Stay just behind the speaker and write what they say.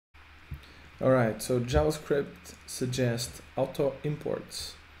Alright, so JavaScript suggest auto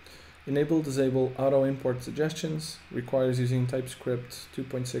imports. Enable, disable auto import suggestions, requires using TypeScript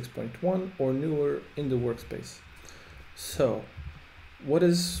 2.6.1 or newer in the workspace. So, what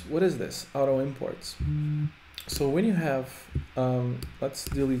is this auto imports? So when you have, let's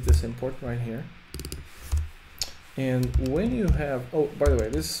delete this import right here. And when you have, oh, by the way,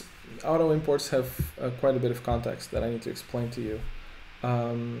 this auto imports have quite a bit of context that I need to explain to you.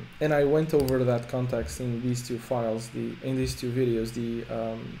 And I went over that context in these two files, in these two videos, the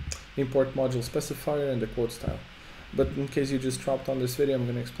import module specifier and the quote style. But in case you just dropped on this video, I'm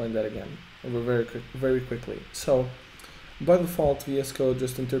going to explain that again very quickly. So by default, VS Code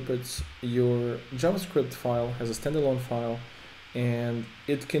just interprets your JavaScript file as a standalone file, and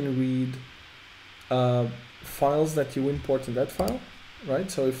it can read files that you import in that file, right?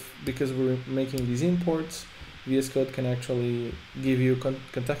 So because we're making these imports, VS Code can actually give you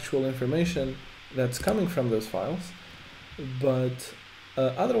contextual information that's coming from those files, but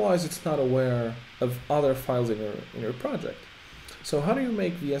otherwise it's not aware of other files in your project. So how do you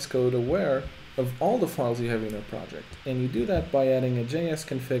make VS Code aware of all the files you have in your project? And you do that by adding a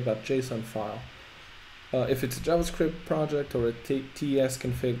jsconfig.json file if it's a JavaScript project, or a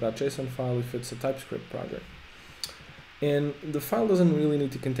tsconfig.json file if it's a TypeScript project. And the file doesn't really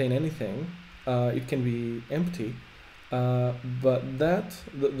need to contain anything. It can be empty, but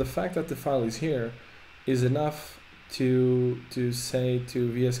the fact that the file is here is enough to say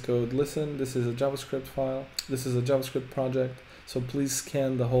to VS Code, listen, this is a JavaScript file, this is a JavaScript project, so please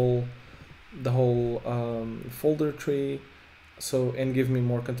scan the whole folder tree, and give me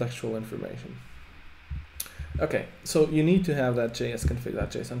more contextual information. Okay, so you need to have that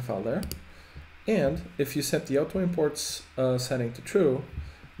jsconfig.json file there, and if you set the auto imports setting to true,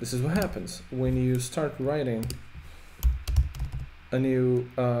 this is what happens when you start writing a new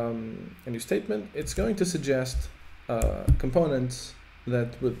statement. It's going to suggest components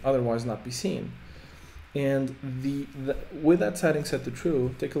that would otherwise not be seen. And with that setting set to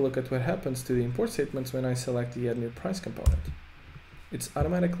true, take a look at what happens to the import statements when I select the add new price component. It's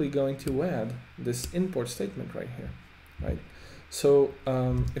automatically going to add this import statement right here, right? So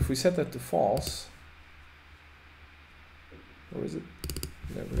if we set that to false, where is it?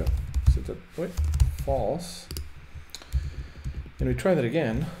 There we go. Set that false, and we try that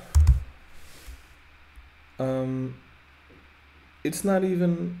again. It's not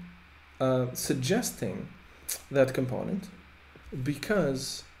even suggesting that component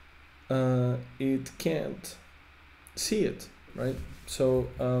because it can't see it, right? So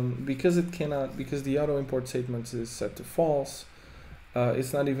because the auto import statement is set to false,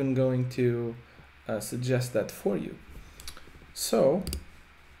 it's not even going to suggest that for you. So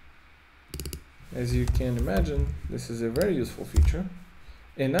as you can imagine, this is a very useful feature,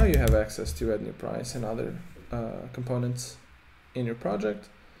 and now you have access to add new price and other components in your project.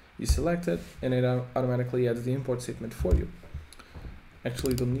 You select it, and it automatically adds the import statement for you.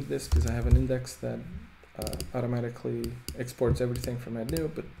 Actually, don't need this because I have an index that automatically exports everything from add new,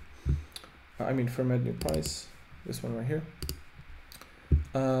 but from add new price, this one right here.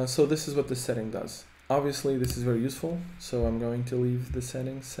 So this is what this setting does. Obviously, this is very useful, so I'm going to leave the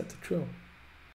settings set to true.